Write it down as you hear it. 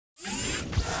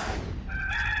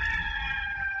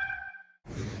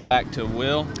Back to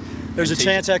Will. There's a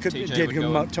chance I could TJ get would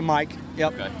him go up to Mike.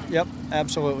 Yep. Okay. Yep.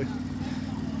 Absolutely.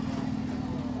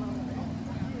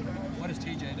 What has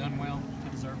TJ done well to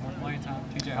deserve more playing time?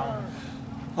 TJ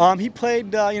Holland. He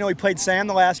played, he played Sam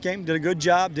the last game, did a good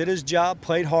job, did his job,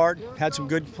 played hard, had some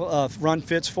good run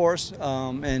fits for us,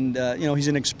 he's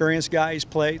an experienced guy, he's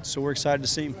played, so we're excited to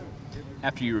see him.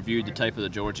 After you reviewed the tape of the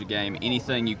Georgia game,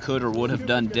 anything you could or would have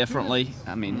done differently?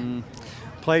 I mean,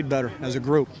 played better as a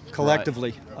group,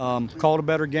 collectively, called a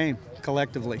better game,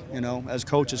 collectively, as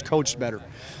coaches, coached better.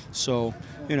 So,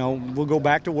 we'll go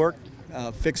back to work,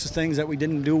 fix the things that we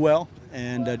didn't do well,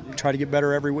 and try to get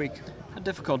better every week. How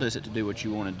difficult is it to do what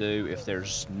you want to do if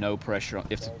there's no pressure,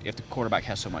 if the quarterback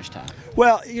has so much time?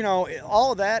 Well,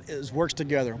 all of that works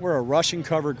together. We're a rush and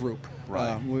cover group.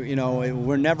 Right.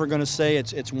 We're never going to say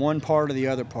it's one part or the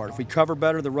other part. If we cover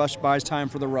better, the rush buys time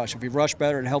for the rush. If we rush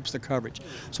better, it helps the coverage.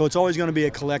 So it's always going to be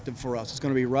a collective for us. It's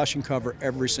going to be rush and cover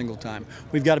every single time.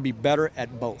 We've got to be better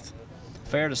at both.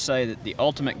 Fair to say that the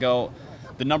ultimate goal,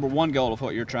 the number one goal of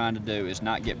what you're trying to do is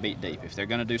not get beat deep. If they're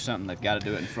going to do something, they've got to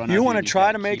do it in front of you. You want to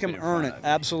try to make them earn it,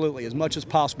 absolutely, as much as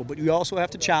possible. But you also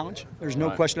have to challenge. There's no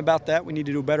question about that. We need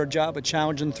to do a better job of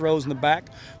challenging throws in the back,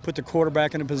 put the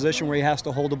quarterback in a position where he has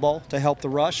to hold the ball to help the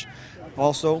rush.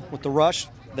 Also, with the rush,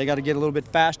 they got to get a little bit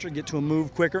faster, get to a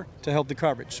move quicker to help the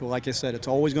coverage. So like I said, it's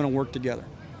always going to work together.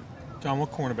 Jon,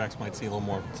 what cornerbacks might see a little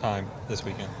more time this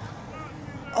weekend?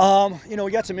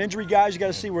 We got some injury guys. You got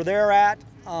to see where they're at.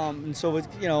 And so,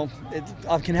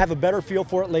 I can have a better feel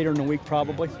for it later in the week,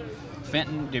 probably.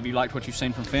 Fenton, have you liked what you've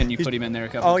seen from Fenton? You put him in there a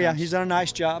couple of times. Oh, yeah, he's done a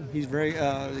nice job. He's very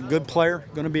good player,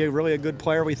 going to be really a good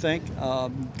player, we think.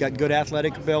 Got good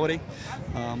athletic ability.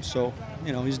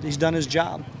 He's done his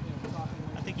job.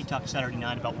 I think you talked Saturday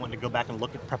night about wanting to go back and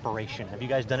look at preparation. Have you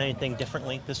guys done anything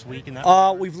differently this week in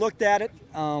that? We've looked at it.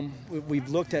 We've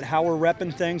looked at how we're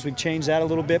repping things. We've changed that a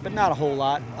little bit, but not a whole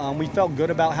lot. We felt good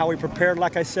about how we prepared.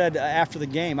 Like I said, after the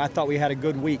game, I thought we had a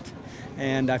good week.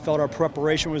 And I felt our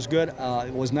preparation was good.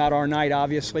 It was not our night,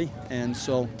 obviously. And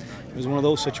so it was one of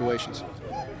those situations.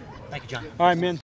 Thank you, Jon. All right, men.